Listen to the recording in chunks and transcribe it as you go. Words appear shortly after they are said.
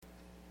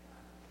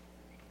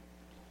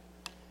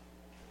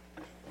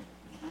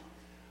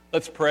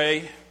Let's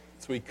pray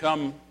as we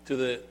come to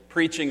the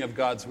preaching of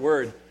God's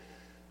Word.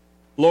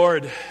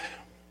 Lord,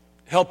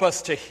 help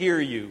us to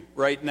hear you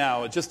right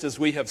now, just as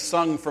we have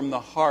sung from the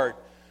heart.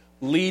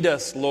 Lead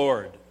us,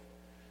 Lord.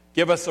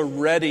 Give us a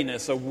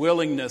readiness, a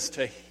willingness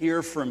to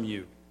hear from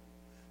you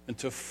and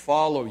to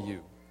follow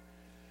you.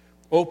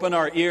 Open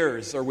our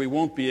ears or we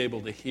won't be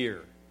able to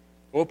hear.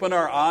 Open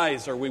our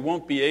eyes or we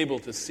won't be able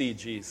to see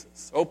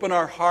Jesus. Open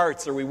our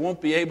hearts or we won't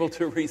be able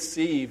to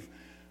receive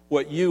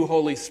what you,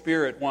 Holy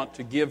Spirit, want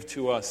to give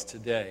to us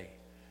today.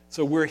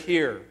 So we're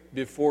here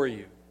before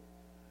you.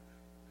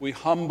 We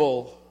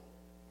humble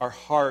our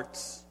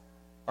hearts,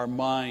 our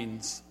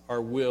minds, our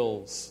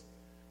wills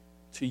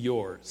to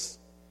yours.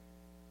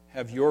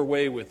 Have your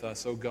way with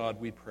us, O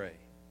God, we pray.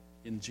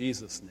 In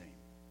Jesus' name,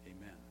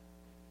 amen.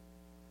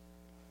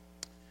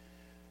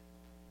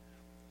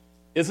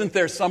 Isn't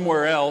there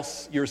somewhere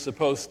else you're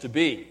supposed to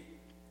be?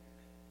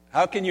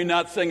 How can you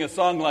not sing a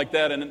song like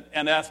that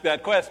and ask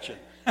that question?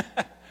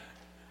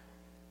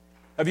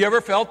 Have you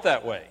ever felt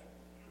that way?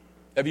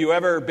 Have you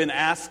ever been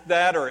asked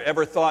that or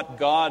ever thought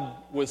God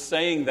was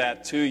saying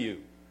that to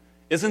you?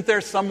 Isn't there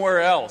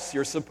somewhere else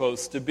you're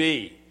supposed to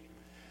be?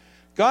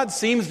 God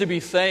seems to be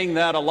saying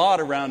that a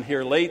lot around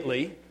here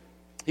lately.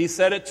 He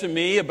said it to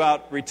me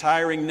about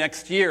retiring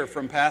next year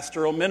from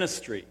pastoral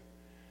ministry.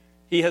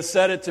 He has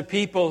said it to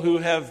people who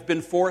have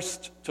been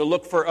forced to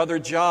look for other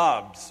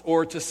jobs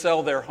or to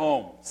sell their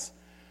homes.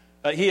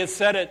 He has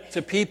said it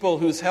to people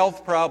whose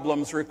health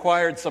problems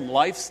required some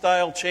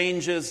lifestyle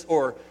changes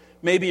or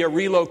maybe a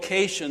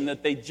relocation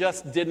that they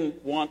just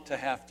didn't want to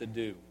have to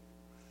do.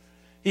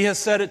 He has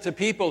said it to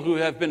people who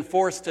have been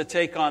forced to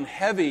take on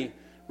heavy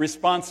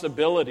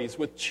responsibilities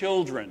with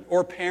children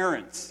or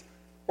parents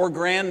or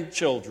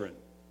grandchildren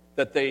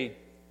that they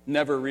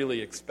never really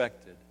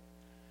expected.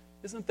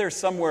 Isn't there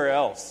somewhere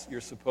else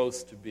you're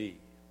supposed to be?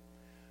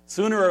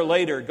 Sooner or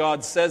later,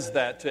 God says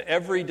that to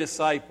every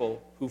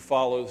disciple who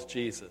follows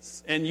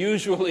Jesus, and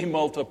usually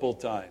multiple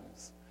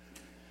times.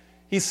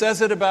 He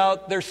says it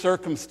about their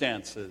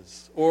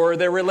circumstances, or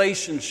their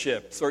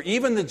relationships, or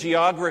even the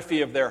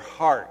geography of their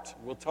heart.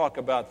 We'll talk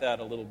about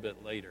that a little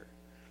bit later.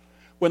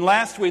 When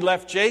last we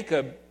left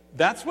Jacob,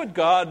 that's what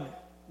God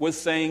was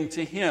saying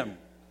to him.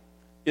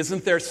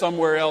 Isn't there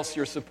somewhere else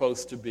you're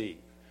supposed to be?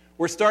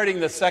 We're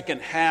starting the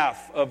second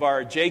half of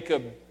our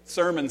Jacob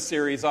sermon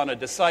series on a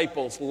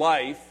disciple's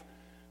life,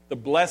 the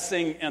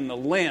blessing and the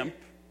limp.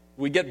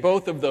 We get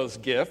both of those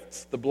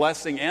gifts, the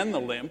blessing and the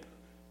limp,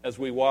 as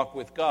we walk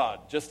with God,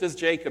 just as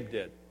Jacob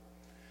did.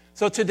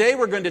 So today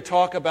we're going to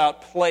talk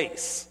about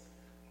place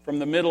from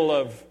the middle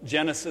of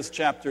Genesis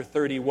chapter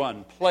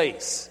 31,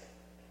 place.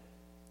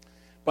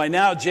 By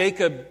now,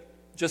 Jacob,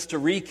 just to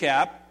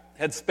recap,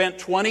 had spent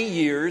 20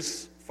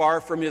 years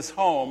far from his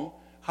home,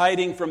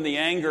 hiding from the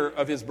anger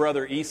of his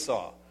brother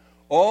Esau.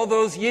 All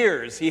those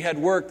years he had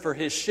worked for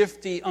his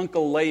shifty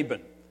uncle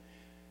Laban,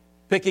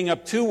 picking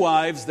up 2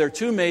 wives, their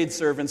 2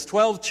 maidservants,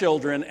 12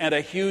 children, and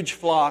a huge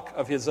flock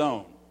of his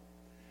own.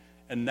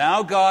 And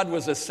now God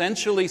was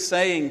essentially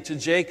saying to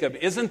Jacob,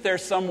 isn't there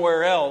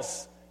somewhere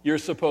else you're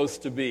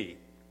supposed to be?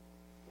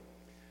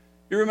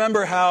 You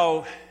remember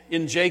how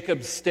in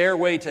Jacob's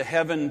stairway to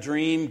heaven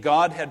dream,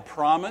 God had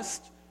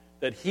promised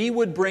that he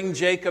would bring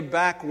Jacob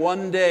back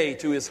one day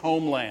to his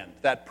homeland,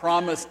 that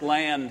promised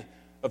land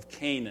of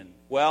Canaan.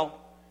 Well,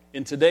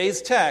 in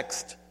today's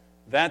text,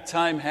 that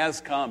time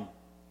has come.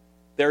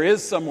 There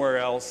is somewhere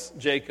else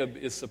Jacob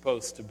is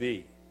supposed to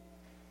be.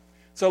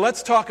 So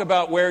let's talk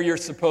about where you're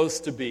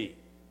supposed to be.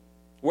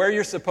 Where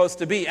you're supposed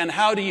to be, and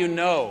how do you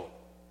know?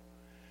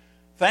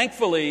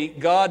 Thankfully,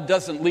 God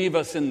doesn't leave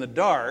us in the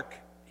dark.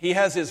 He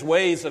has his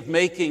ways of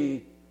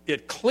making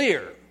it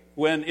clear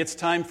when it's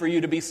time for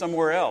you to be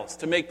somewhere else,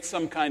 to make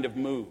some kind of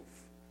move.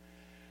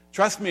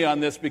 Trust me on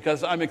this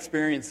because I'm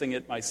experiencing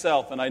it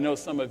myself, and I know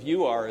some of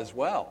you are as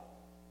well.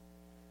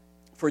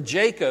 For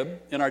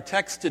Jacob, in our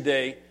text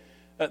today,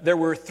 there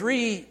were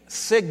 3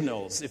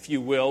 signals, if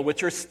you will,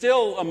 which are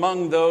still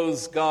among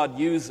those God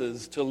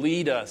uses to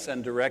lead us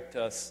and direct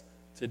us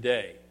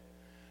today.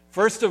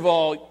 First of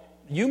all,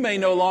 you may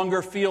no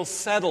longer feel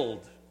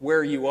settled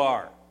where you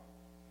are.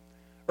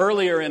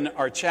 Earlier in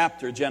our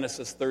chapter,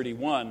 Genesis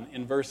 31,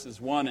 in verses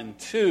 1 and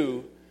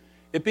 2,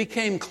 it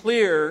became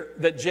clear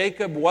that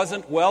Jacob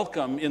wasn't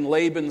welcome in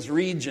Laban's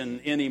region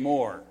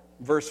anymore.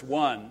 Verse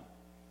 1,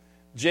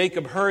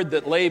 Jacob heard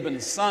that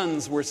Laban's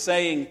sons were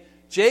saying,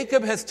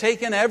 Jacob has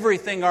taken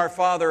everything our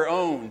father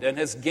owned and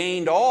has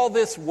gained all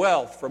this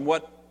wealth from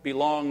what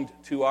belonged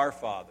to our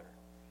father.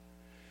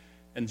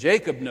 And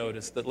Jacob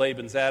noticed that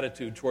Laban's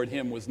attitude toward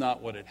him was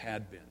not what it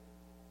had been.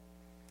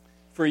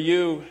 For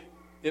you,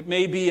 it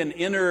may be an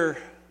inner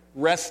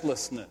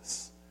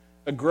restlessness,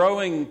 a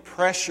growing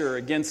pressure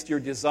against your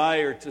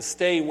desire to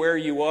stay where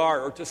you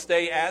are or to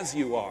stay as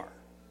you are.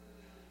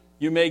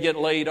 You may get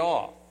laid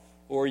off,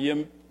 or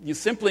you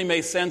simply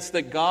may sense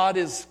that God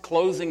is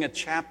closing a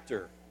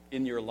chapter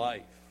in your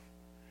life.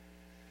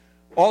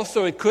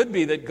 Also, it could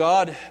be that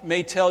God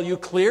may tell you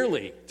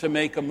clearly to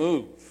make a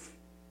move.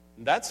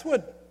 That's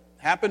what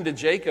happened to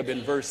Jacob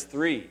in verse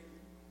 3.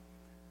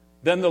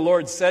 Then the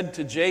Lord said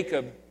to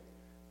Jacob,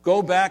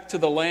 "Go back to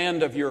the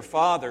land of your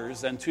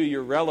fathers and to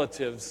your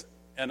relatives,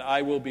 and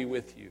I will be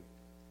with you."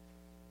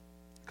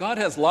 God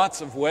has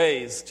lots of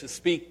ways to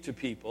speak to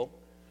people: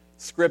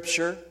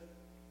 Scripture,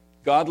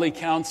 godly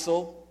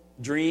counsel,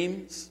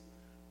 dreams,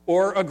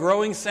 or a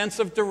growing sense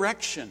of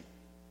direction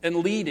and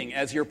leading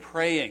as you're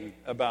praying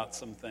about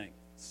some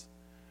things.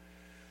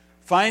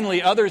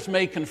 Finally, others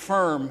may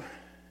confirm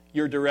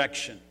your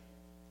direction.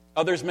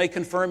 Others may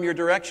confirm your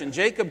direction.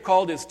 Jacob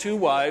called his two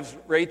wives,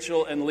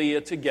 Rachel and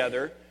Leah,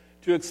 together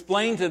to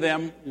explain to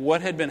them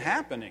what had been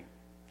happening.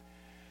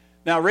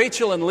 Now,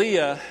 Rachel and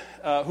Leah,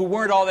 who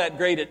weren't all that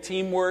great at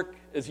teamwork,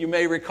 as you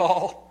may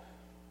recall,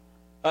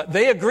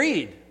 they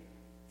agreed.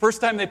 First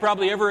time they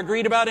probably ever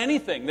agreed about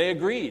anything. They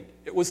agreed.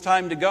 It was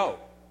time to go.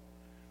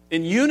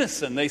 In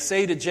unison, they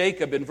say to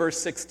Jacob in verse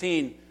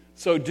 16,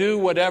 "So do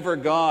whatever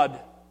God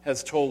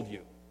has told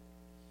you."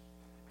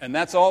 And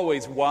that's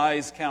always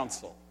wise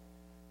counsel.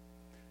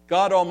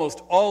 God almost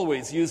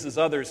always uses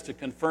others to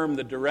confirm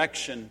the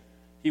direction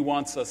He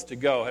wants us to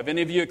go. Have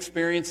any of you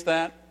experienced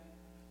that?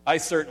 I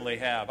certainly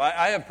have.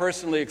 I have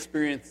personally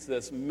experienced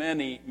this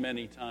many,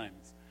 many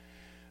times.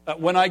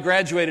 When I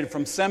graduated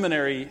from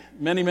seminary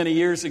many, many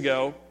years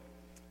ago,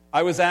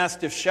 I was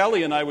asked if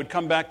Shelley and I would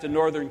come back to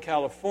Northern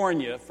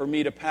California for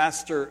me to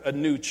pastor a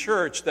new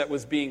church that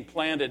was being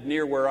planted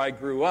near where I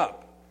grew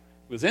up.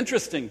 It was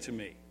interesting to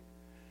me.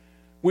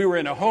 We were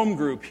in a home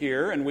group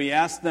here, and we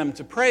asked them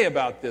to pray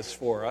about this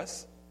for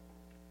us.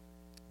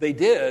 They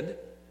did,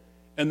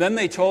 and then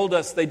they told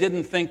us they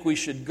didn't think we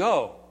should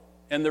go.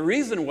 And the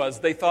reason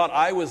was they thought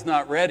I was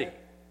not ready.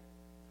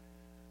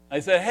 I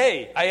said,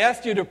 "Hey, I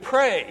asked you to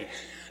pray,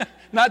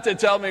 not to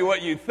tell me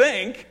what you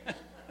think."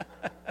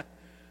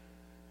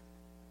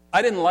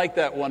 I didn't like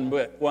that one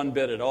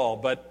bit at all,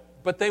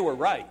 but they were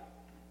right.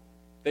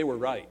 They were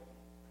right.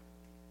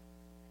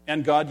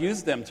 And God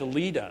used them to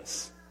lead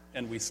us,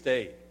 and we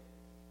stayed.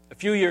 A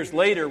few years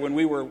later, when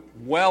we were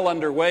well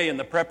underway in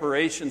the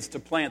preparations to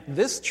plant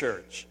this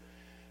church,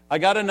 I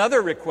got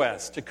another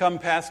request to come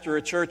pastor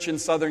a church in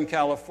Southern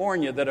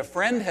California that a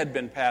friend had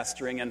been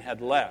pastoring and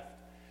had left.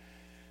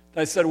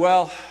 I said,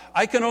 "Well,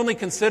 I can only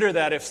consider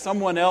that if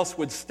someone else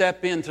would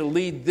step in to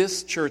lead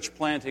this church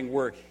planting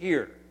work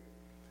here."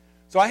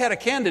 So I had a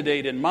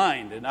candidate in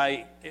mind, and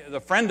a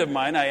friend of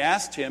mine, I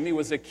asked him, he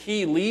was a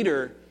key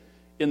leader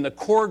in the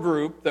core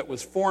group that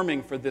was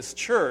forming for this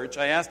church.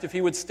 I asked if he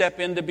would step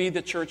in to be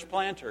the church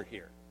planter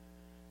here.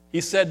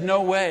 He said,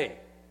 "No way.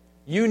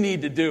 You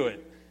need to do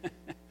it."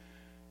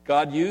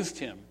 God used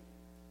him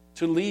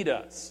to lead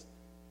us,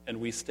 and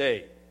we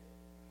stayed.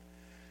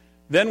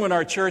 Then when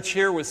our church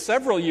here was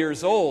several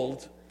years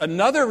old,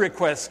 another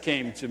request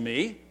came to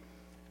me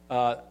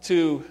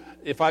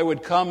if I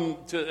would come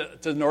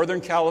to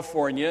Northern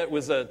California. It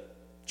was a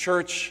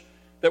church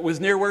that was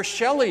near where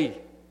Shelley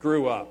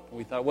grew up.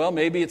 We thought, well,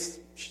 maybe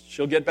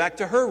she'll get back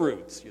to her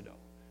roots, you know.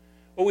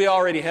 Well, we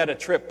already had a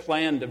trip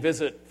planned to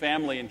visit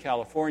family in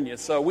California,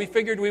 so we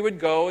figured we would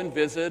go and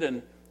visit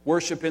and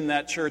worship in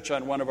that church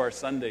on one of our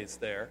Sundays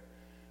there.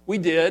 We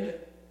did,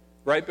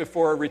 right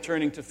before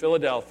returning to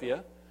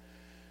Philadelphia.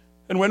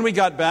 And when we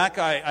got back,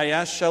 I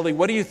asked Shelley,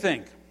 "What do you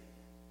think?"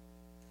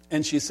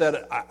 And she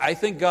said, I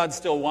think God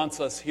still wants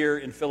us here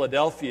in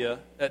Philadelphia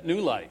at New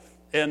Life."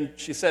 And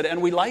she said,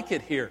 "And we like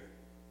it here.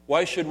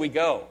 Why should we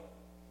go?"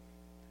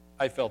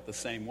 I felt the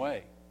same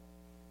way.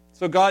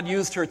 So God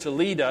used her to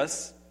lead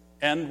us,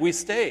 and we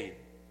stayed.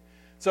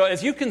 So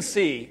as you can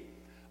see,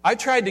 I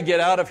tried to get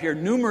out of here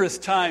numerous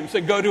times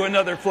and go to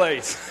another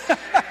place.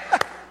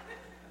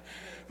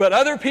 But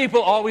other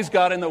people always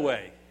got in the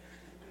way.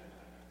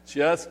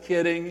 Just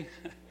kidding.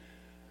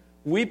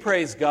 We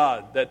praise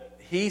God that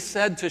He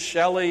said to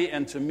Shelley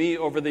and to me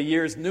over the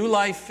years, "New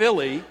Life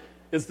Philly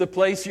is the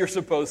place you're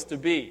supposed to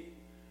be.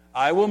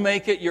 I will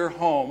make it your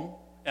home,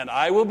 and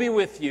I will be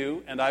with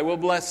you, and I will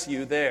bless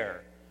you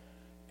there."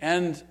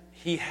 And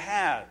He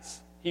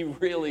has. He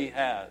really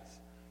has.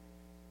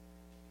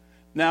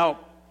 Now,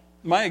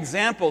 my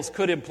examples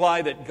could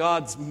imply that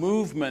God's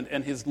movement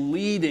and His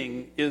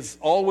leading is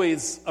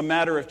always a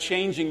matter of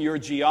changing your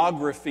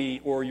geography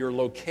or your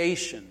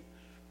location.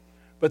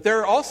 But there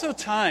are also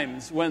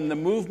times when the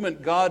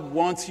movement God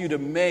wants you to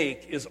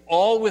make is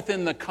all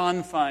within the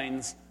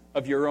confines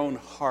of your own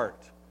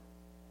heart,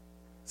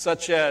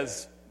 such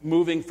as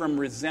moving from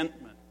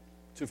resentment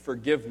to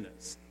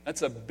forgiveness.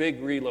 That's a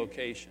big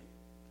relocation.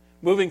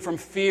 Moving from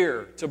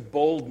fear to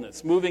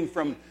boldness, moving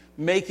from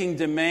making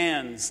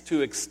demands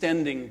to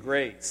extending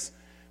grace.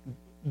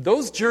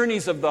 Those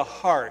journeys of the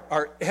heart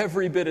are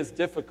every bit as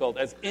difficult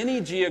as any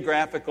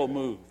geographical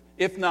move,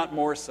 if not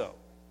more so.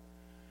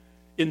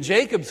 In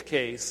Jacob's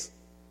case,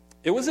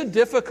 it was a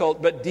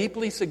difficult but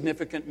deeply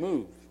significant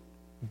move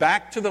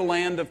back to the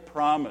land of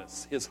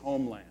promise, his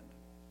homeland.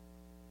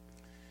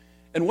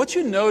 And what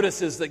you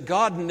notice is that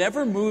God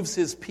never moves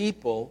His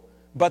people,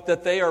 but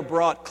that they are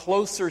brought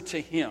closer to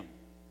Him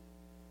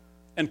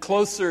and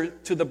closer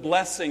to the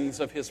blessings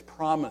of His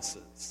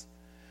promises.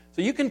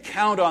 So you can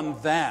count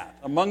on that.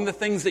 Among the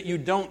things that you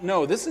don't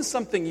know, this is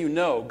something you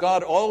know.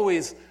 God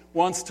always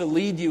wants to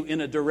lead you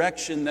in a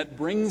direction that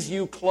brings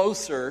you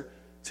closer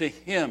to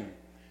Him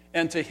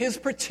and to His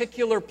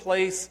particular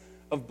place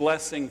of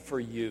blessing for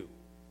you.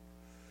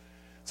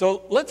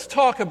 So let's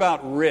talk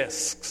about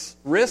risks.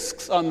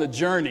 Risks on the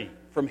journey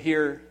from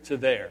here to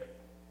there.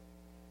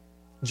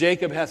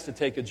 Jacob has to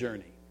take a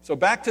journey. So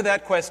back to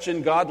that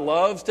question, God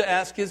loves to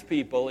ask His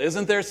people,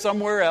 isn't there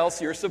somewhere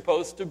else you're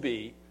supposed to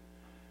be?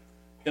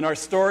 In our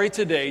story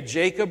today,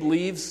 Jacob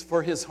leaves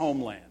for his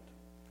homeland.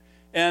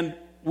 And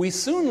we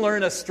soon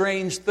learn a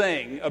strange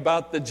thing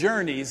about the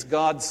journeys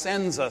God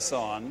sends us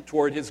on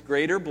toward His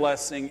greater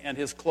blessing and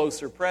His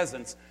closer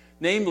presence.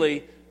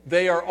 Namely,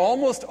 they are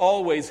almost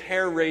always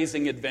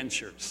hair-raising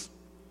adventures.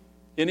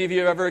 Any of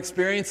you ever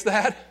experienced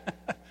that?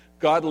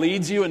 God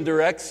leads you and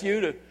directs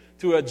you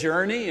to a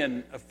journey,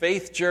 and a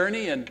faith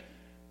journey, and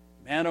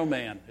man, oh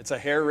man, it's a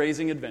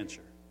hair-raising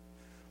adventure.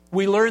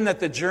 We learn that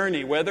the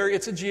journey, whether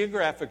it's a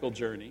geographical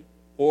journey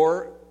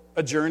or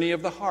a journey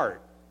of the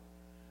heart,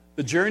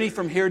 the journey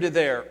from here to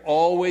there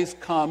always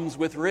comes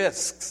with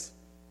risks,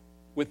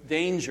 with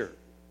danger.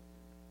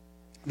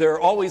 There are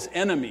always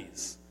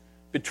enemies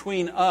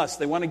between us.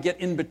 They want to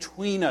get in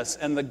between us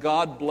and the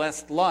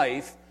God-blessed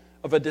life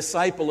of a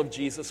disciple of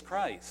Jesus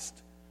Christ.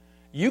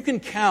 You can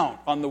count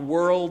on the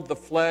world, the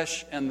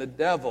flesh, and the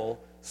devil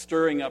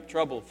stirring up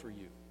trouble for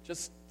you.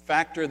 Just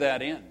factor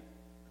that in.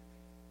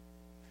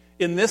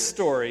 In this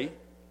story,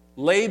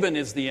 Laban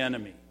is the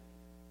enemy.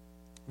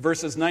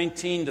 Verses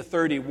 19 to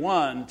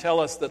 31 tell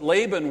us that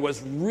Laban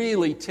was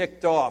really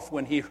ticked off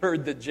when he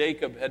heard that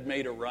Jacob had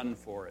made a run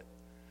for it.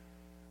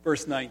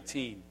 Verse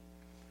 19.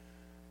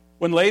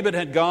 When Laban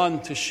had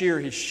gone to shear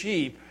his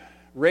sheep,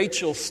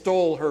 Rachel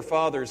stole her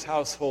father's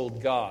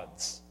household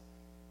gods.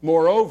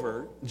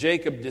 Moreover,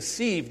 Jacob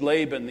deceived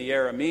Laban the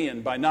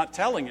Aramean by not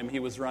telling him he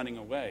was running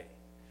away.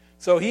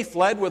 So he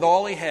fled with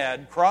all he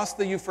had, crossed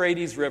the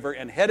Euphrates River,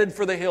 and headed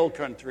for the hill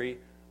country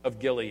of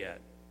Gilead.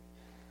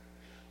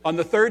 On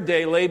the third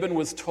day, Laban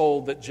was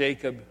told that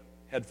Jacob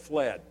had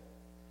fled.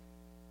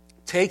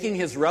 Taking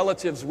his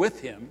relatives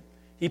with him,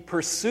 he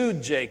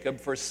pursued Jacob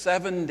for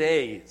 7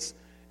 days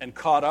and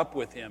caught up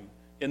with him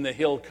in the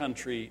hill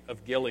country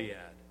of Gilead.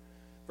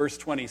 Verse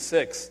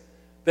 26,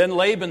 then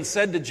Laban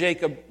said to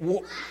Jacob,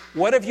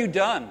 what have you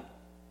done?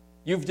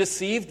 You've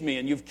deceived me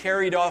and you've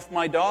carried off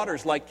my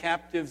daughters like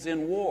captives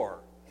in war.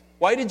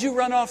 Why did you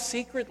run off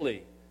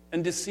secretly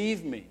and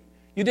deceive me?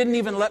 You didn't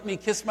even let me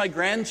kiss my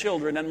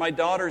grandchildren and my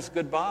daughters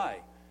goodbye.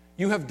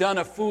 You have done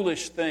a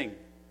foolish thing.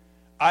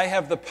 I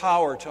have the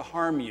power to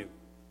harm you.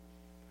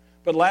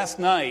 But last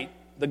night,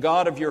 the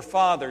God of your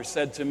father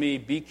said to me,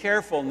 be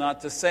careful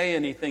not to say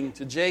anything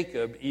to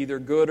Jacob, either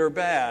good or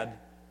bad.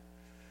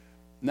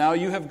 Now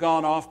you have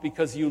gone off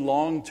because you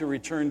long to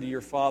return to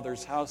your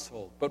father's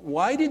household. But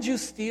why did you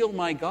steal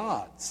my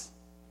gods?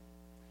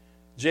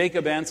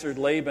 Jacob answered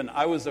Laban,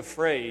 I was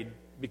afraid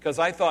because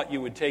I thought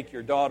you would take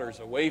your daughters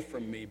away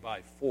from me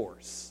by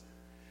force.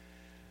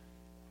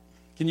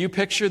 Can you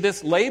picture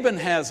this? Laban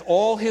has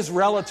all his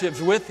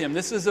relatives with him.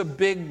 This is a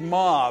big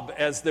mob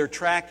as they're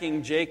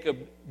tracking Jacob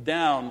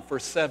down for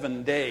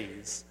 7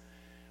 days.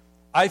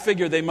 I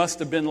figure they must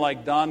have been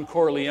like Don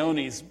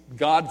Corleone's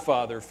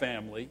Godfather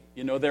family.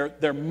 You know,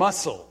 they're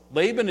muscle.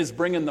 Laban is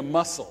bringing the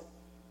muscle.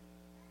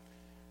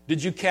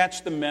 Did you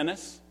catch the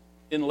menace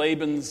in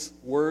Laban's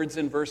words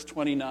in verse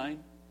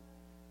 29?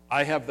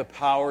 I have the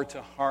power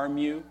to harm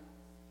you.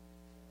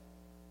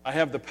 I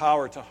have the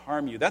power to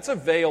harm you. That's a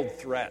veiled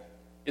threat.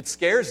 It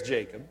scares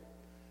Jacob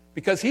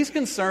because he's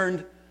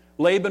concerned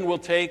Laban will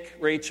take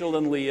Rachel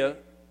and Leah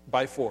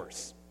by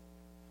force.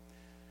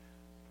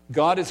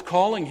 God is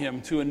calling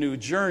him to a new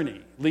journey,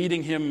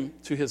 leading him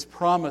to his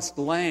promised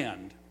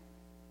land.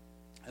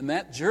 And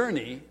that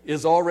journey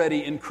is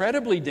already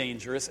incredibly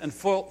dangerous and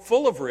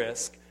full of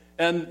risk,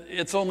 and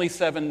it's only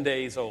 7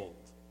 days old.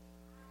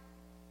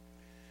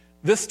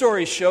 This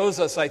story shows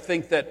us, I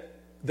think, that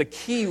the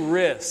key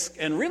risk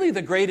and really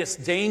the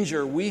greatest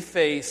danger we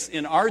face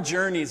in our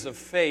journeys of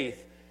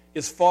faith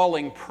is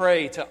falling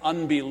prey to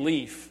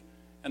unbelief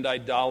and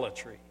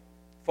idolatry.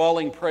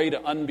 Falling prey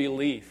to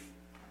unbelief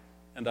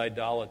and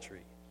idolatry.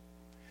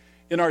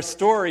 In our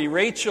story,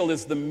 Rachel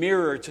is the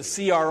mirror to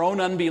see our own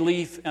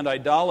unbelief and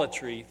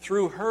idolatry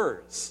through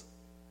hers.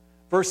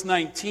 Verse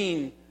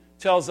 19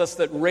 tells us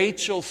that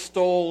Rachel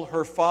stole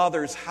her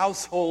father's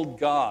household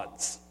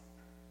gods.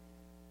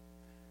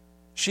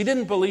 She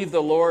didn't believe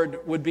the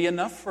Lord would be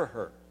enough for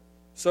her.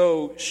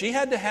 So she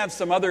had to have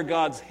some other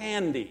gods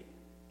handy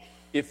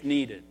if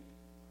needed.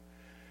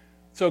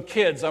 So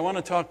kids, I want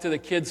to talk to the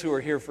kids who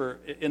are here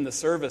in the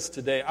service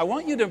today. I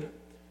want you to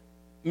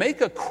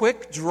make a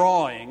quick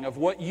drawing of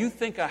what you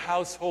think a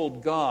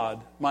household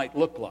god might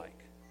look like.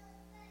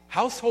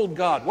 Household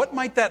god, what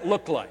might that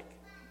look like?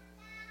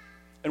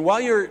 And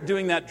while you're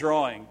doing that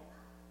drawing,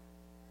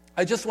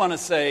 I just want to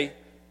say,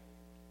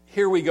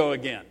 here we go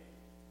again.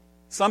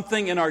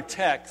 Something in our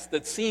text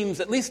that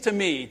seems, at least to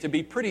me, to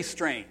be pretty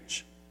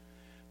strange.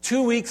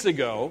 2 weeks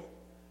ago,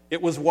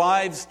 it was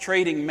wives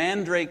trading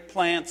mandrake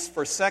plants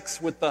for sex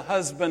with the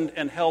husband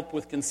and help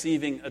with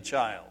conceiving a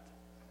child.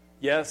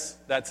 Yes,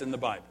 that's in the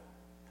Bible.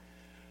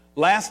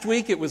 Last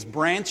week it was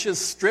branches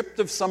stripped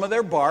of some of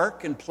their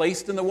bark and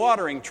placed in the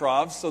watering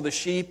troughs so the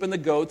sheep and the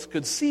goats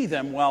could see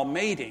them while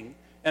mating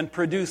and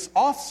produce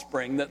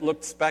offspring that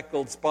looked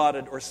speckled,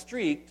 spotted, or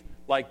streaked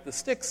like the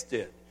sticks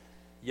did.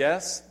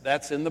 Yes,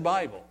 that's in the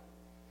Bible.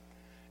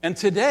 And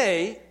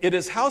today, it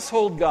is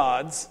household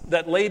gods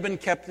that Laban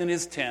kept in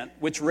his tent,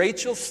 which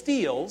Rachel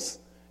steals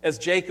as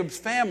Jacob's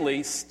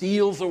family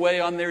steals away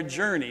on their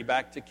journey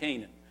back to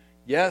Canaan.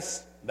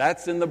 Yes,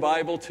 that's in the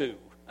Bible too.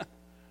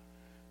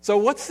 So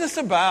what's this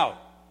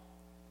about?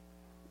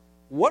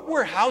 What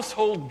were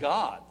household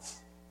gods?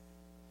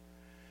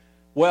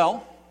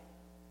 Well,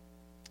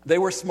 they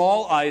were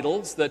small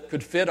idols that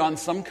could fit on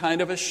some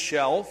kind of a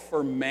shelf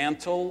or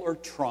mantle or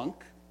trunk.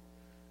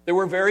 They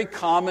were very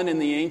common in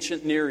the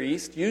ancient Near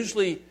East,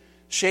 usually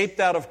shaped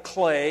out of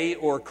clay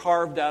or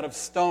carved out of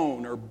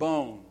stone or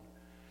bone.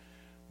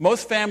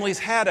 Most families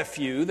had a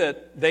few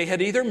that they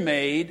had either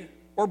made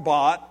or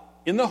bought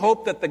in the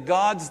hope that the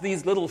gods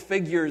these little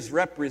figures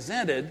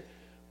represented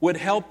would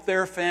help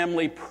their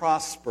family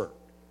prosper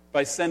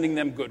by sending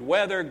them good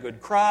weather, good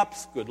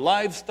crops, good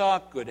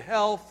livestock, good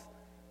health,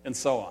 and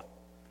so on.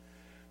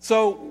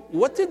 So,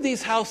 what did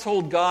these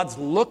household gods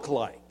look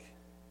like?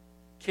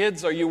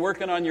 Kids, are you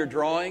working on your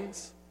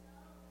drawings?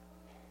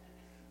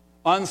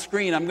 On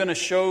screen, I'm going to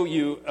show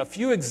you a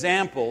few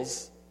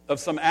examples of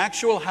some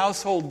actual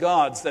household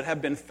gods that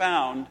have been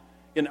found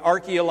in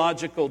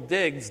archaeological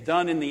digs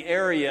done in the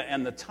area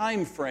and the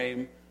time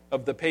frame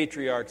of the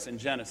patriarchs in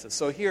Genesis.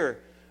 So here,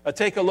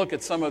 take a look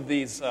at some of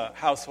these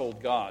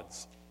household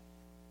gods.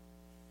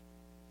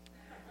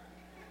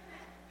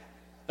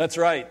 That's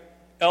right,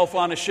 elf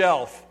on a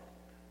shelf.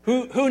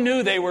 Who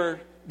knew they were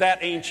that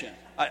ancient?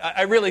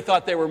 I really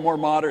thought they were more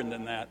modern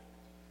than that.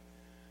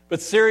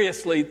 But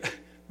seriously,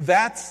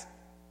 that's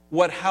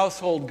what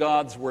household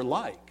gods were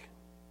like.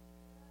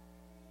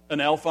 An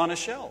elf on a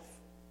shelf.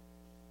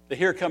 The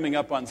here coming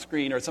up on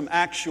screen are some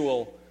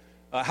actual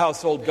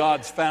household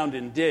gods found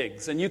in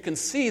digs. And you can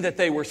see that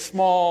they were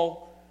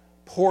small,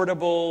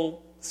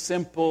 portable,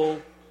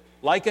 simple,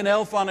 like an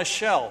elf on a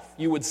shelf.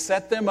 You would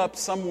set them up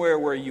somewhere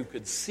where you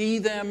could see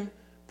them,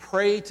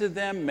 pray to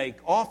them, make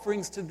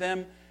offerings to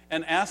them,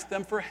 and ask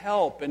them for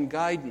help and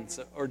guidance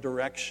or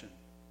direction.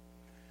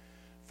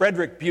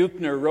 Frederick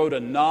Buechner wrote a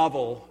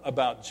novel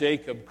about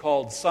Jacob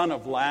called Son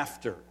of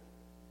Laughter.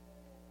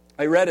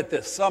 I read it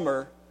this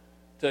summer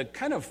to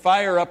kind of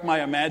fire up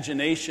my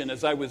imagination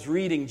as I was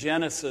reading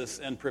Genesis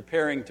and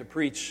preparing to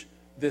preach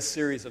this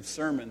series of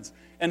sermons.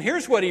 And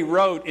here's what he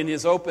wrote in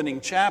his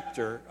opening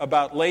chapter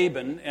about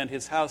Laban and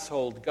his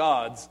household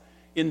gods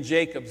in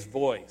Jacob's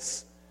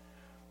voice.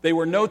 They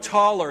were no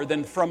taller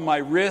than from my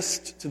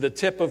wrist to the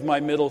tip of my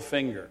middle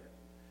finger.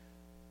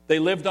 They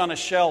lived on a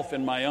shelf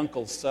in my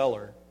uncle's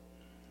cellar.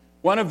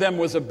 One of them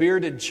was a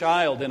bearded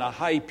child in a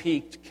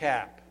high-peaked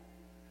cap.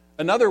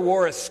 Another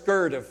wore a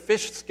skirt of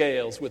fish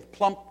scales with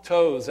plump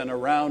toes and a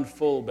round,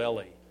 full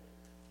belly.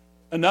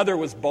 Another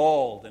was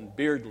bald and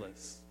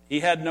beardless. He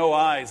had no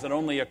eyes and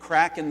only a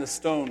crack in the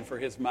stone for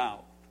his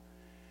mouth.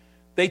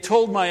 They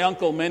told my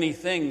uncle many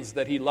things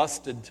that he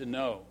lusted to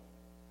know.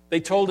 They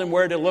told him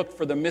where to look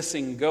for the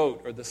missing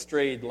goat or the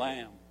strayed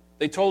lamb.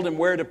 They told him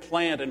where to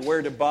plant and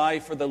where to buy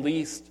for the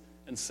least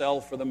and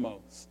sell for the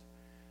most.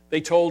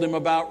 They told him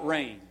about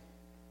rain.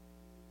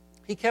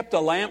 He kept a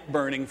lamp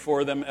burning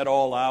for them at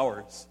all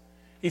hours.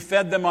 He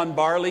fed them on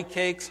barley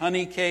cakes,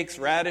 honey cakes,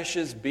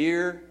 radishes,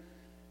 beer.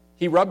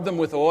 He rubbed them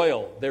with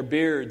oil, their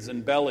beards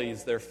and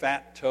bellies, their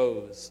fat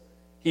toes.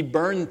 He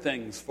burned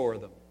things for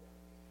them.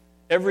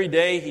 Every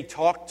day he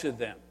talked to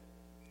them.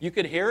 You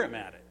could hear him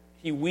at it.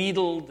 He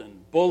wheedled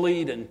and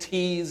bullied and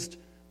teased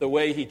the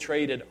way he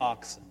traded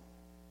oxen.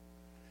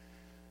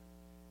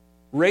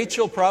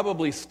 Rachel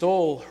probably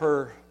stole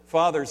her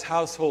father's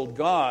household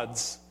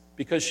gods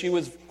because she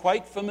was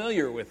quite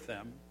familiar with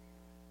them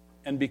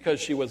and because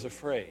she was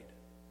afraid.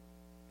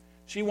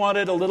 She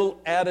wanted a little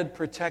added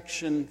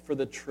protection for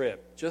the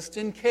trip, just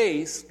in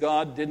case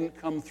God didn't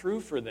come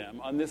through for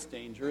them on this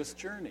dangerous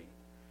journey.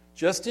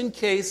 Just in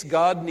case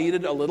God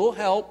needed a little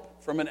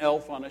help from an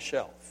elf on a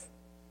shelf.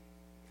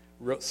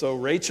 So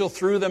Rachel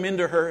threw them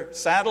into her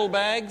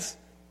saddlebags,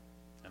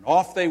 and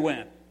off they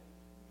went.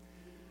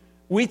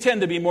 We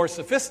tend to be more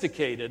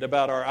sophisticated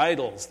about our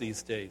idols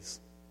these days.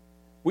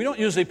 We don't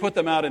usually put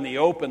them out in the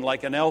open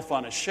like an elf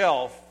on a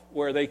shelf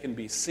where they can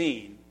be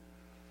seen.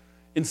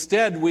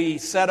 Instead, we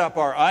set up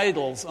our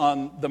idols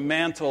on the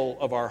mantle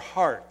of our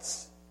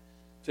hearts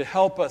to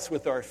help us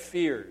with our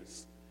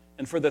fears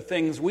and for the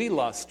things we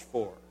lust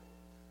for.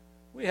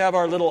 We have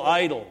our little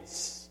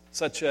idols,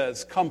 such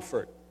as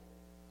comfort,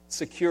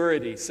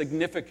 security,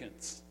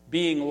 significance,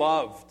 being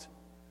loved,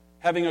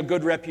 having a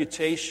good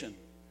reputation,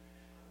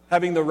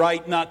 having the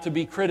right not to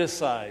be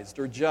criticized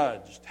or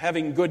judged,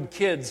 having good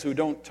kids who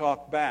don't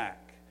talk back,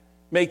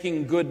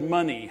 making good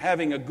money,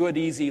 having a good,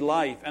 easy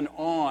life, and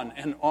on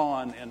and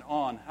on and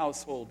on,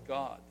 household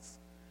gods.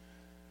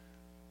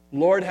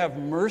 Lord, have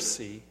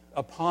mercy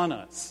upon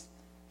us.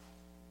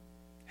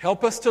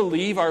 Help us to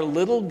leave our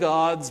little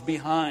gods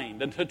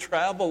behind and to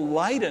travel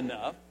light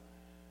enough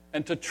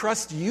and to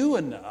trust you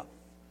enough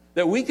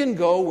that we can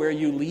go where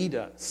you lead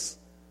us.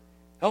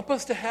 Help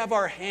us to have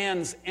our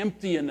hands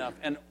empty enough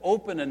and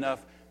open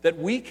enough that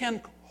we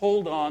can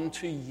hold on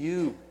to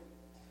you.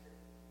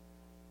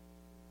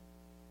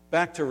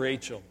 Back to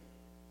Rachel,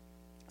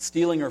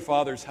 stealing her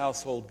father's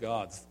household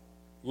gods.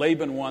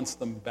 Laban wants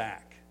them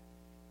back.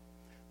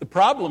 The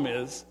problem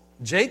is,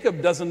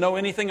 Jacob doesn't know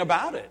anything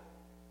about it.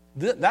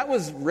 That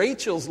was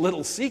Rachel's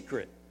little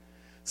secret.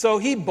 So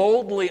he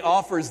boldly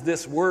offers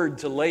this word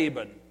to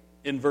Laban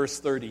in verse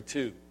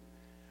 32.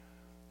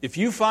 If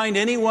you find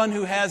anyone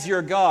who has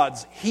your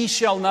gods, he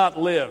shall not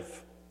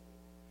live.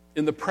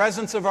 In the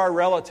presence of our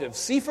relatives,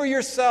 see for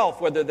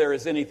yourself whether there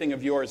is anything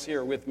of yours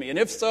here with me, and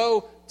if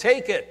so,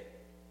 take it.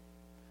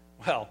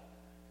 Well,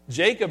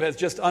 Jacob has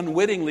just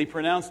unwittingly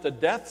pronounced a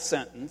death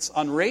sentence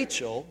on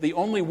Rachel, the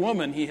only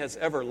woman he has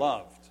ever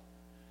loved.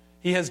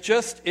 He has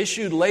just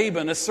issued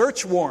Laban a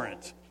search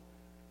warrant.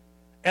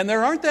 And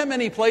there aren't that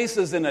many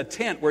places in a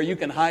tent where you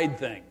can hide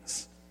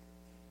things.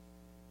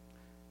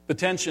 The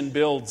tension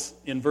builds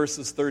in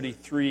verses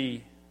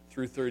 33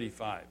 through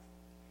 35.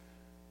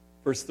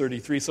 Verse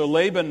 33, so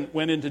Laban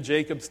went into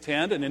Jacob's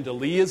tent and into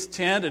Leah's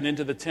tent and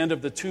into the tent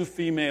of the 2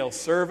 female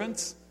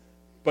servants,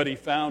 but he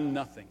found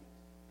nothing.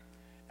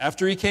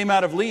 After he came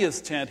out of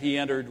Leah's tent, he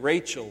entered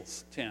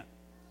Rachel's tent.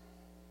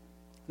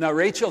 Now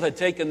Rachel had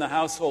taken the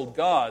household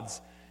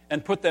gods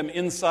and put them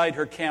inside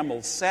her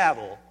camel's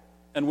saddle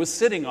and was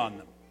sitting on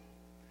them.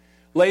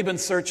 Laban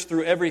searched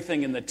through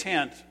everything in the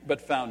tent,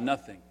 but found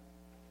nothing.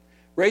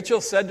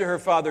 Rachel said to her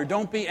father,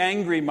 "Don't be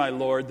angry, my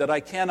lord, that I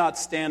cannot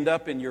stand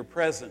up in your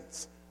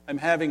presence. I'm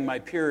having my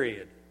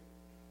period."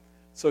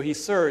 So he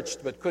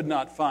searched, but could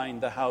not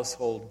find the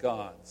household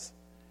gods.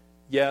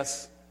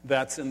 Yes,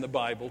 that's in the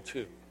Bible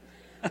too.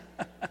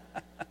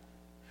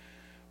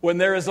 When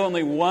there is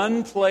only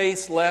one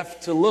place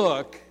left to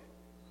look,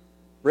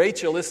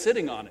 Rachel is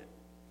sitting on it.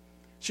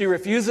 She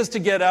refuses to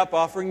get up,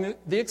 offering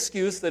the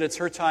excuse that it's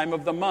her time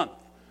of the month.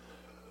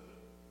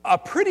 A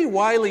pretty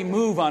wily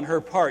move on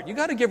her part. You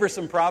got to give her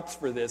some props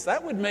for this.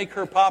 That would make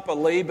her papa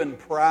Laban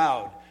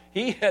proud.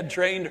 He had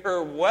trained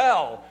her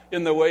well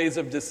in the ways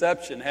of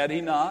deception, had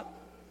he not?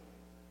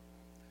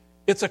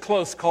 It's a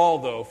close call,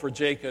 though, for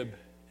Jacob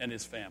and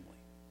his family.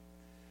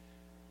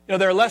 You know,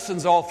 there are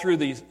lessons all through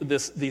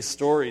these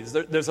stories.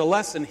 There's a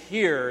lesson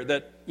here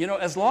that, you know,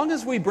 as long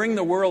as we bring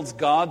the world's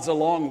gods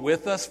along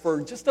with us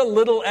for just a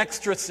little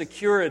extra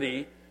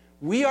security,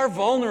 we are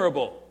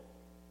vulnerable.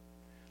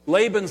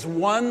 Laban's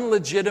one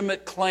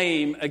legitimate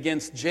claim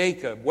against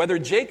Jacob, whether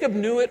Jacob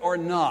knew it or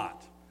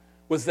not,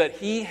 was that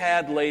he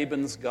had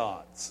Laban's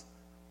gods.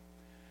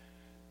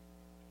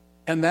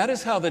 And that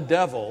is how the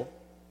devil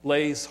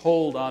lays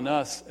hold on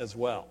us as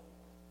well.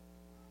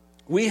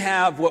 We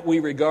have what we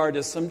regard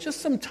as some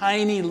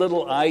tiny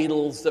little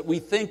idols that we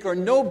think are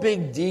no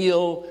big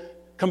deal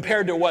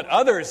compared to what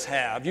others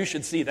have. You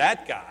should see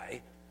that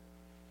guy.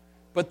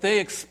 But they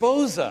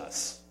expose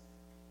us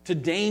to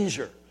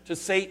danger, to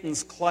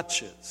Satan's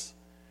clutches.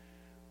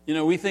 You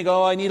know, we think,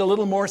 I need a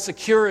little more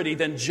security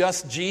than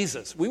just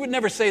Jesus. We would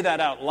never say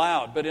that out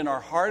loud, but in our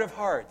heart of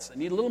hearts, I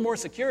need a little more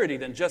security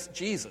than just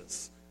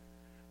Jesus.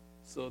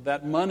 So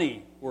that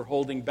money we're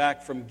holding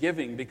back from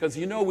giving, because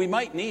we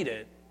might need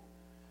it.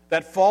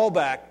 That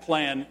fallback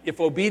plan, if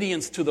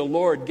obedience to the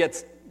Lord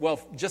gets,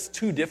 just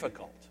too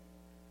difficult.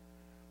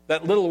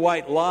 That little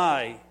white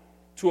lie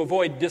to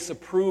avoid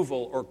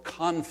disapproval or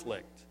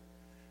conflict.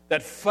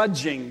 That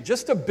fudging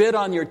just a bit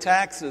on your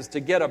taxes to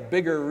get a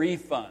bigger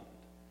refund.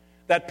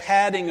 That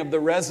padding of the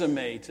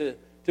resume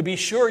to be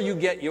sure you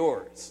get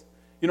yours.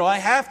 I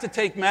have to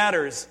take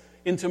matters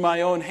into my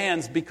own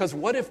hands because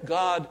what if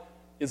God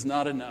is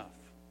not enough?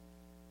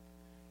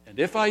 And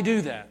if I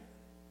do that,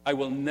 I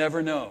will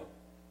never know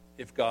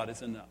if God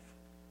is enough.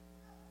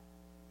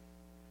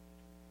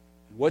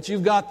 What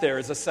you've got there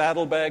is a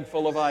saddlebag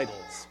full of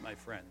idols, my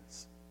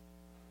friends.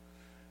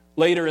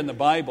 Later in the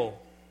Bible,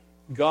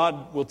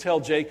 God will tell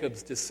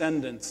Jacob's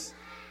descendants,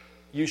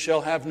 "You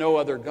shall have no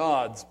other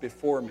gods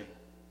before me."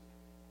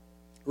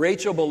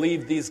 Rachel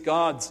believed these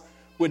gods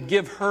would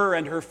give her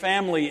and her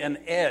family an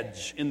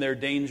edge in their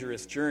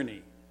dangerous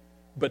journey.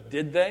 But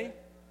did they?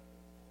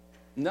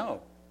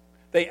 No.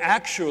 They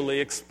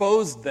actually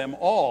exposed them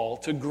all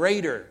to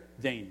greater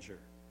danger.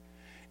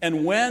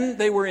 And when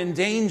they were in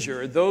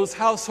danger, those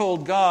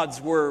household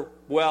gods were,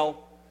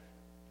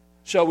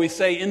 shall we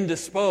say,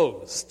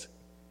 indisposed.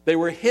 They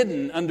were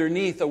hidden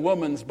underneath a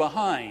woman's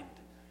behind.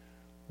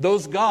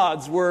 Those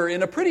gods were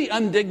in a pretty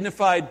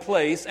undignified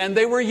place, and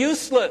they were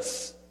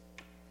useless.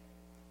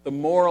 The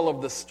moral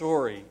of the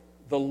story,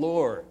 the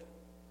Lord,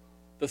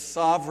 the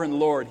sovereign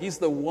Lord, He's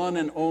the one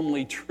and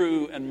only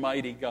true and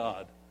mighty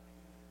God.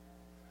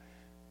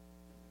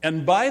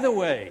 And by the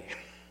way,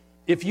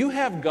 if you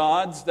have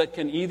gods that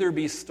can either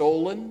be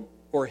stolen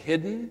or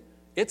hidden,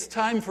 it's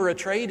time for a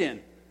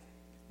trade-in.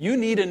 You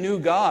need a new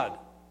God.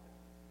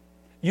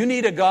 You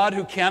need a God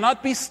who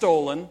cannot be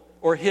stolen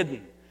or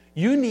hidden.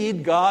 You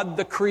need God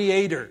the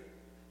Creator.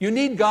 You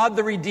need God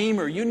the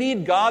Redeemer. You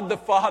need God the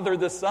Father,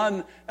 the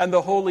Son, and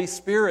the Holy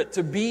Spirit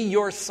to be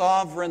your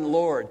sovereign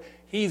Lord.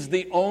 He's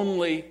the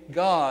only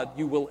God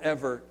you will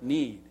ever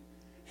need.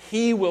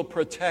 He will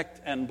protect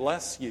and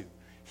bless you.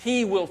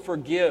 He will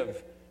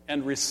forgive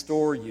and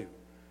restore you.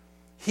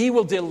 He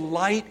will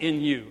delight in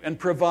you and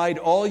provide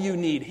all you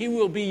need. He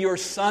will be your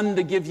sun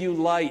to give you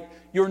light,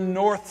 your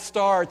north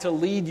star to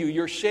lead you,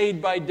 your shade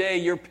by day,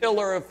 your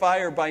pillar of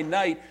fire by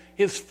night.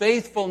 His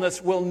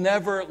faithfulness will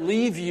never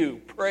leave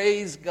you.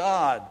 Praise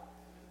God.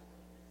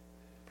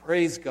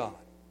 Praise God.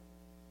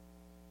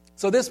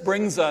 So this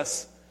brings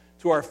us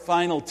to our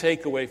final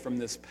takeaway from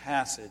this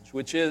passage,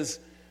 which is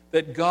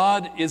that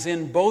God is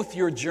in both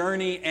your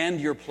journey and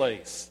your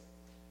place.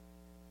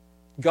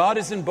 God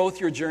is in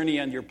both your journey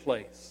and your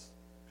place.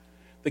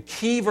 The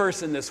key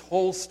verse in this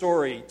whole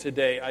story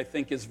today, I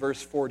think, is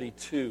verse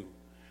 42,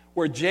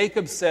 where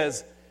Jacob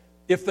says,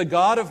 "If the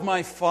God of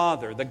my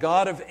father, the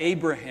God of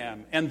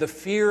Abraham, and the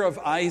fear of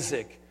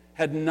Isaac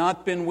had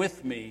not been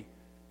with me,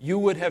 you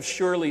would have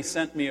surely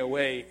sent me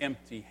away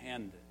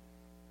empty-handed."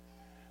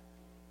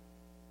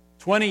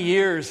 20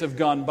 years have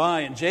gone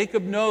by, and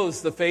Jacob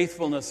knows the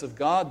faithfulness of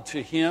God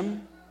to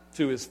him,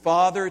 to his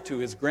father, to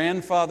his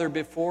grandfather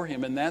before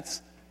him, and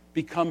that's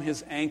become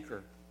his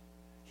anchor.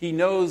 He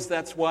knows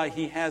that's why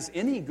he has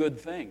any good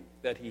thing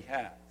that he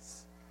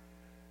has.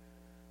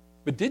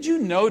 But did you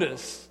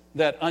notice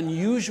that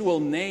unusual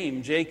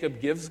name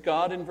Jacob gives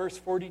God in verse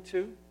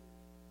 42?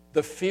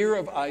 The fear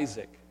of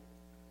Isaac.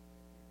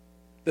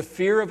 The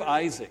fear of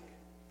Isaac.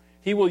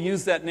 He will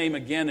use that name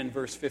again in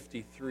verse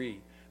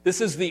 53.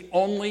 This is the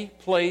only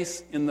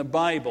place in the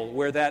Bible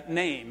where that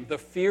name, the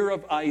fear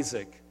of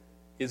Isaac,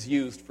 is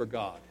used for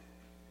God.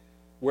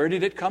 Where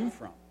did it come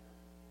from?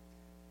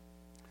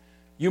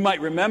 You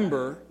might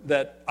remember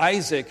that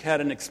Isaac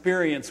had an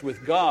experience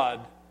with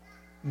God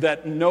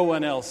that no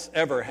one else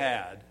ever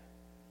had,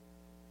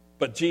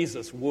 but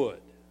Jesus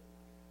would.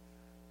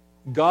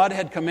 God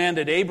had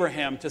commanded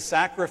Abraham to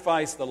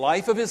sacrifice the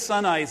life of his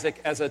son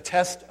Isaac as a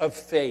test of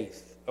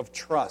faith, of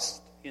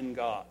trust in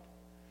God.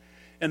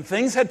 And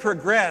things had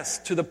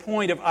progressed to the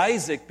point of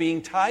Isaac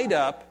being tied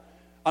up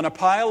on a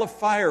pile of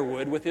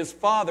firewood with his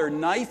father,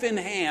 knife in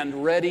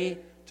hand, ready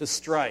to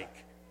strike.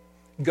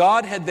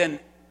 God had then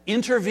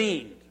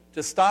intervened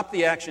to stop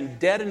the action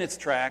dead in its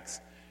tracks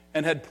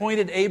and had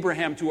pointed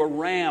Abraham to a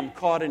ram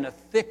caught in a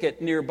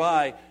thicket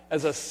nearby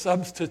as a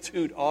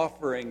substitute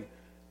offering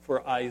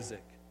for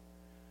Isaac.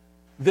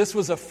 This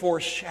was a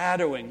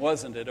foreshadowing,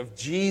 wasn't it, of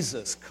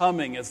Jesus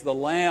coming as the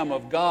Lamb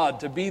of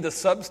God to be the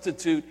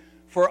substitute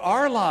for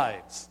our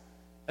lives.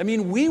 I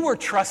mean, we were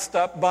trussed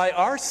up by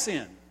our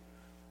sin,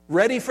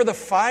 ready for the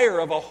fire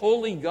of a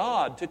holy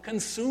God to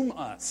consume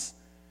us.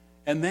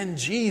 And then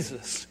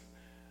Jesus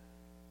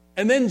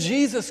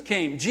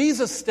came.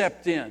 Jesus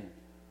stepped in.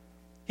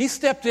 He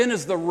stepped in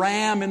as the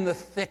ram in the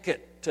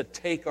thicket to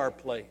take our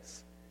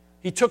place.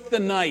 He took the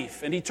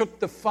knife and he took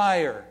the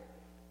fire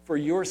for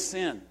your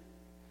sin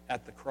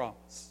at the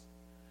cross.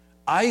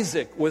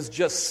 Isaac was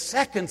just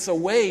seconds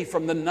away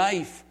from the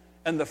knife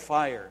and the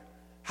fire.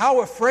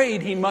 How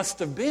afraid he must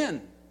have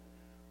been.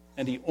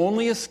 And he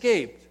only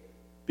escaped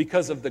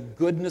because of the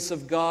goodness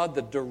of God,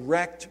 the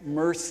direct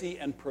mercy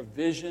and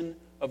provision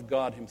of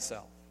God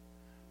himself.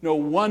 No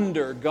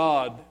wonder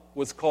God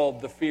was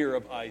called the fear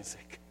of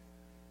Isaac.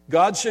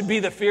 God should be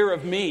the fear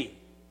of me.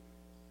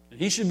 And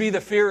he should be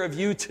the fear of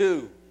you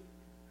too.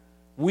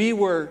 We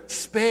were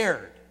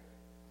spared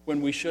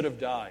when we should have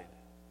died.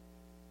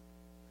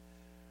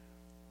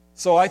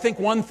 So I think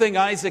one thing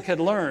Isaac had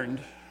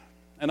learned,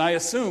 and I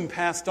assume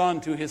passed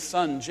on to his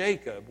son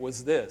Jacob,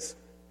 was this: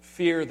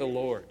 fear the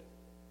Lord.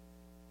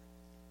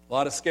 A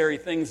lot of scary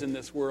things in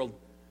this world.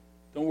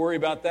 Don't worry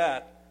about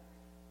that.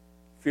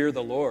 Fear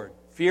the Lord.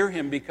 Fear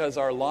him because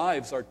our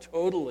lives are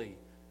totally,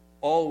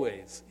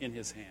 always in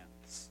his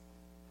hands.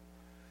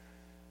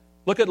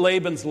 Look at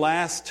Laban's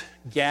last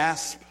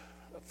gasp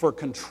for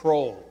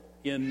control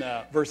in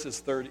verses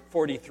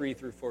 43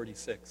 through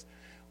 46.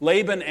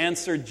 Laban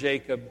answered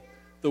Jacob,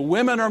 "The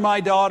women are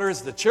my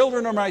daughters, the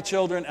children are my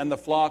children, and the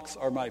flocks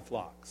are my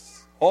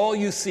flocks. All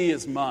you see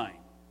is mine.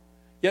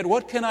 Yet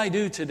what can I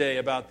do today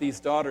about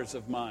these daughters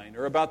of mine,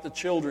 or about the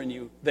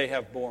children they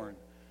have borne?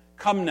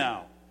 Come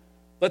now,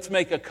 let's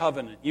make a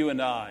covenant, you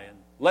and I, and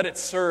let it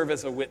serve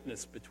as a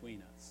witness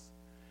between us."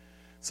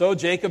 So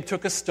Jacob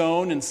took a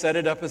stone and set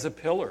it up as a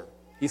pillar.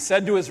 He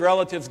said to his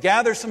relatives,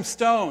 "Gather some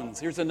stones."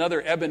 Here's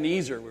another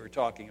Ebenezer we were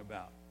talking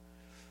about.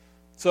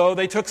 So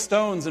they took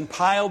stones and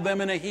piled them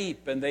in a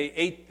heap, and they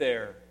ate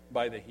there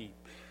by the heap.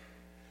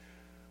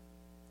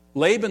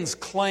 Laban's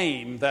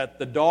claim that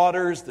the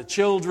daughters, the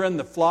children,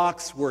 the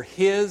flocks were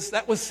his,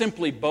 that was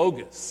simply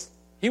bogus.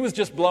 He was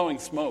just blowing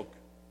smoke.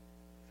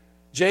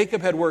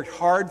 Jacob had worked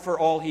hard for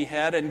all he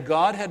had, and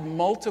God had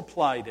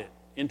multiplied it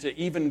into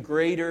even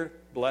greater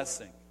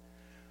blessing.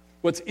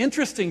 What's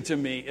interesting to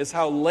me is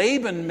how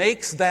Laban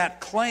makes that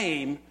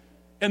claim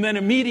and then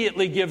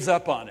immediately gives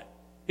up on it.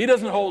 He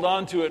doesn't hold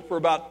on to it for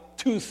about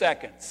 2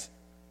 seconds.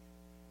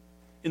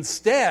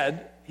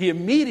 Instead, he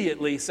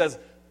immediately says,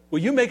 "Will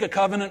you make a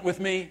covenant with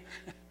me?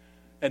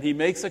 And he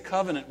makes a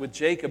covenant with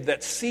Jacob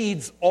that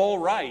cedes all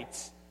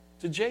rights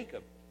to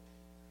Jacob.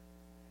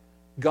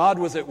 God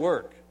was at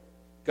work.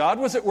 God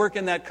was at work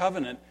in that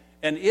covenant,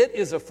 and it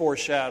is a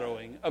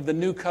foreshadowing of the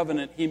new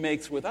covenant he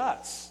makes with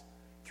us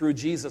through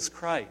Jesus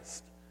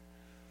Christ.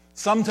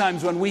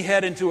 Sometimes when we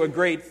head into a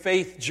great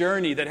faith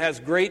journey that has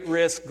great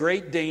risk,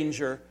 great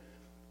danger,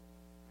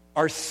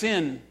 our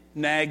sin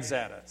nags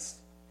at us.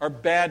 Our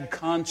bad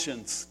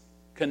conscience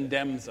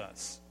condemns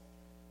us.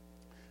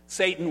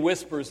 Satan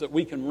whispers that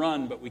we can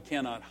run, but we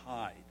cannot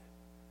hide.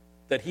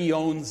 That he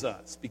owns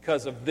us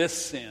because of this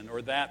sin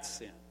or that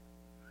sin.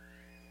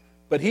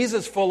 But he's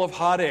as full of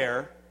hot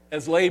air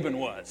as Laban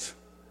was.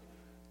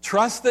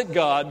 Trust that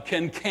God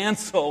can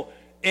cancel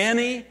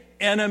any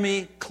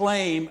enemy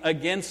claim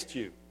against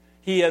you.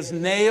 He has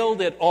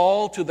nailed it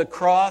all to the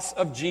cross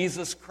of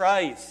Jesus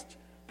Christ.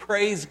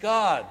 Praise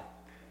God.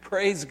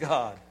 Praise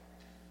God.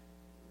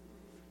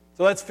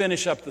 So let's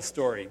finish up the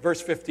story.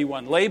 Verse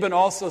 51. Laban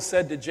also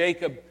said to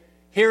Jacob,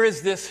 "Here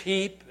is this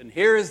heap, and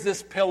here is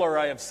this pillar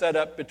I have set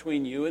up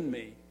between you and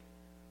me.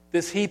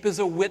 This heap is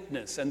a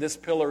witness, and this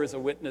pillar is a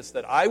witness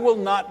that I will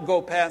not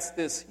go past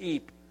this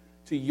heap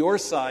to your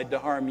side to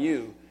harm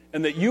you,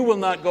 and that you will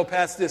not go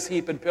past this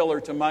heap and pillar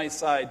to my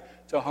side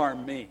to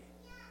harm me.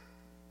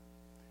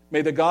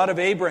 May the God of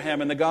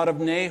Abraham and the God of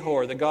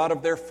Nahor, the God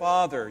of their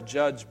father,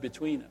 judge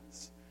between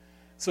us."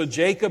 So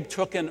Jacob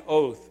took an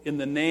oath in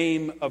the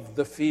name of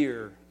the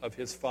fear of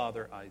his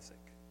father Isaac.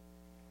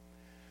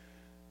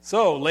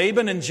 So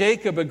Laban and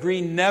Jacob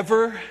agree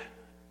never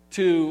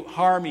to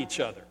harm each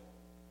other.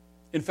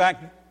 In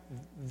fact,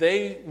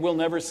 they will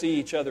never see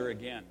each other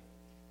again.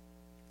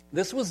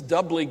 This was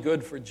doubly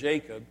good for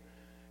Jacob.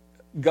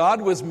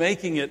 God was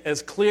making it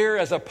as clear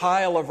as a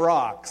pile of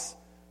rocks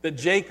that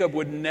Jacob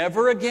would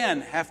never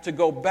again have to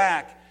go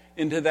back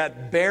into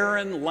that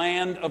barren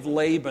land of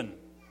Laban,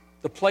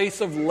 the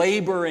place of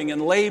laboring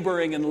and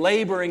laboring and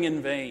laboring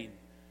in vain,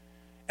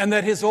 and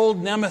that his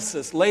old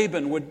nemesis,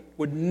 Laban,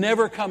 would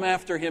never come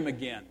after him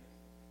again.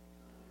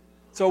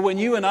 So when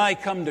you and I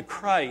come to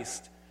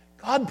Christ,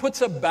 God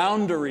puts a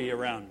boundary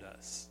around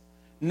us.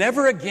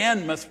 Never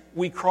again must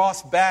we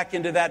cross back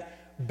into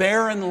that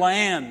barren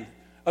land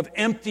of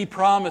empty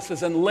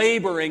promises and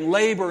laboring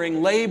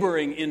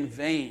in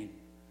vain.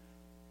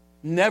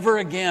 Never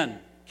again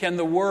can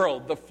the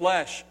world, the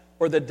flesh,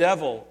 or the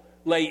devil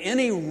lay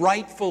any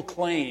rightful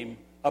claim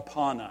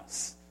upon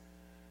us.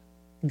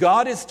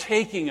 God is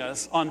taking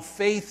us on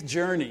faith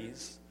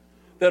journeys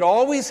that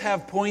always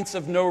have points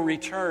of no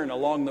return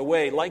along the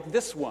way, like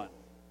this one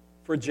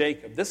for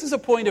Jacob. This is a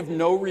point of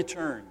no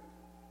return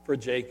for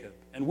Jacob,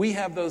 and we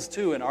have those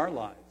too in our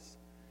lives.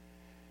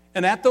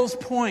 And at those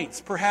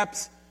points,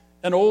 perhaps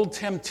an old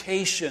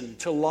temptation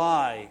to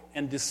lie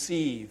and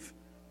deceive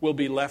will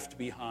be left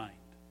behind,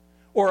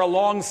 or a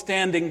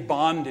long-standing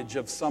bondage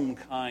of some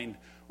kind,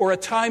 or a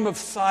time of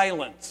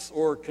silence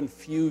or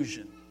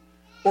confusion,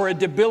 or a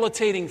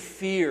debilitating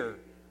fear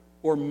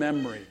or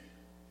memory.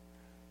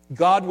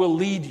 God will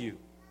lead you,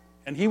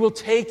 and He will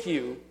take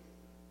you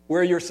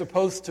where you're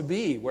supposed to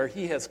be, where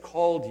He has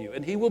called you,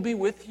 and He will be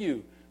with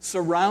you,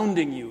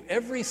 surrounding you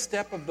every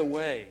step of the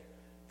way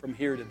from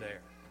here to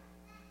there.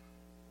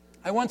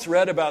 I once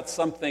read about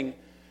something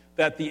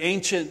that the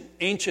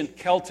ancient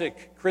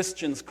Celtic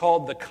Christians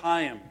called the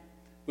Chaim,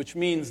 which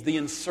means the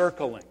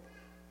encircling.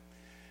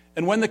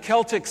 And when the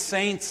Celtic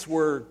saints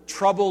were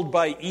troubled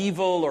by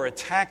evil or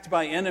attacked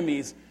by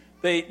enemies,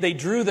 they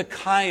drew the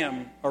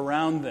Chaim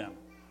around them.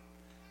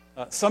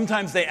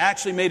 Sometimes they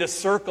actually made a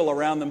circle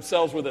around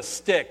themselves with a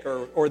stick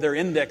or their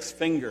index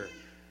finger.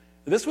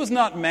 This was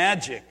not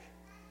magic.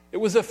 It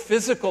was a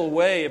physical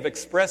way of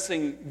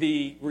expressing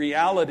the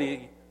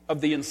reality of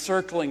the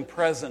encircling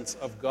presence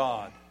of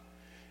God.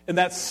 And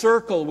that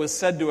circle was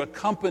said to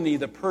accompany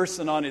the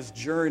person on his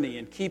journey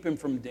and keep him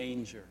from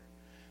danger.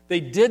 They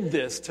did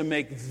this to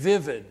make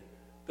vivid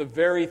the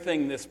very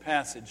thing this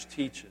passage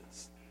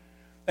teaches.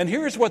 And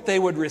here's what they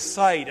would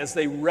recite as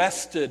they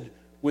rested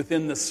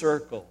within the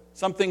circle,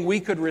 something we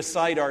could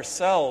recite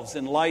ourselves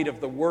in light of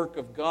the work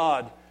of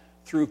God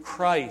through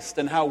Christ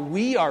and how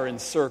we are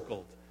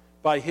encircled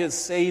by His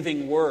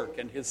saving work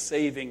and His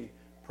saving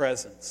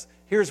presence.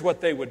 Here's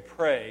what they would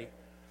pray,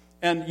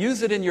 and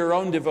use it in your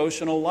own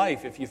devotional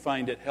life if you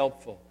find it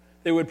helpful.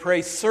 They would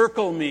pray,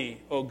 "Circle me,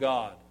 O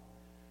God.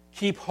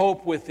 Keep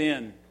hope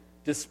within,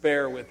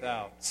 despair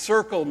without.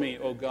 Circle me,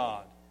 O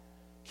God.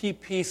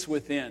 Keep peace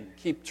within,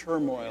 keep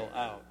turmoil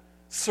out.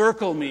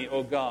 Circle me,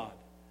 O God.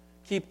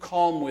 Keep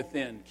calm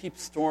within, keep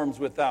storms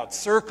without.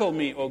 Circle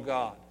me, O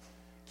God.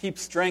 Keep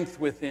strength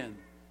within,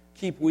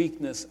 keep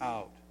weakness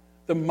out.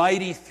 The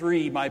mighty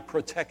three my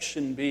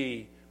protection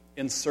be,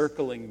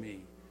 encircling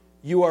me.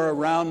 You are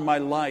around my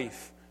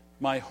life,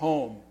 my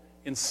home,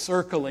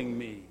 encircling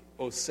me,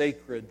 O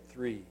sacred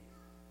three."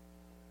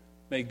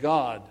 May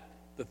God,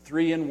 the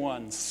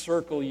three-in-one,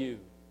 circle you.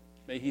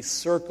 May He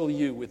circle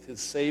you with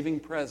His saving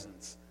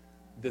presence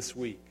this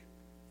week.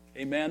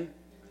 Amen?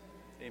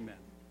 Amen.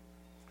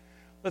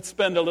 Let's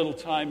spend a little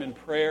time in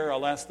prayer.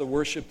 I'll ask the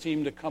worship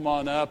team to come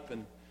on up.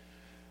 And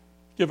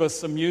give us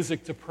some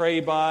music to pray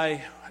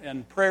by.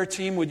 And prayer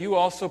team, would you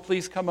also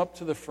please come up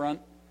to the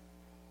front?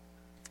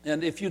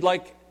 And if you'd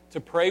like to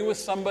pray with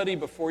somebody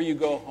before you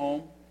go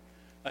home,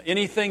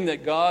 anything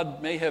that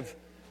God may have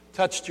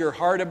touched your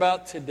heart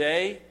about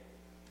today,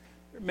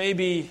 or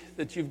maybe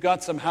that you've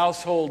got some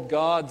household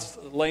gods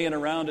laying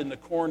around in the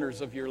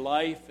corners of your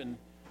life and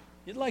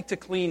you'd like to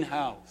clean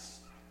house,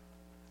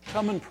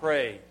 come and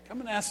pray.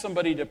 Come and ask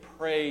somebody to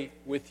pray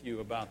with you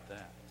about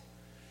that.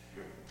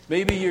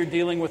 Maybe you're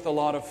dealing with a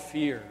lot of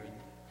fear.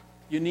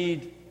 And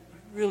you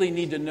really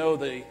need to know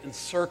the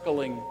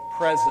encircling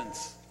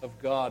presence of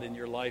God in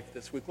your life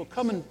this week. Well,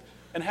 come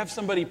and have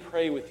somebody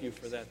pray with you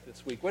for that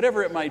this week.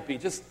 Whatever it might be,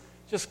 just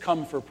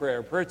come for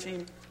prayer. Prayer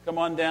team, come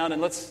on down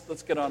and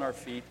let's get on our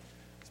feet.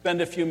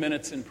 Spend a few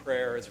minutes in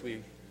prayer as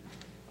we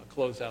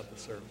close out the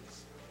service.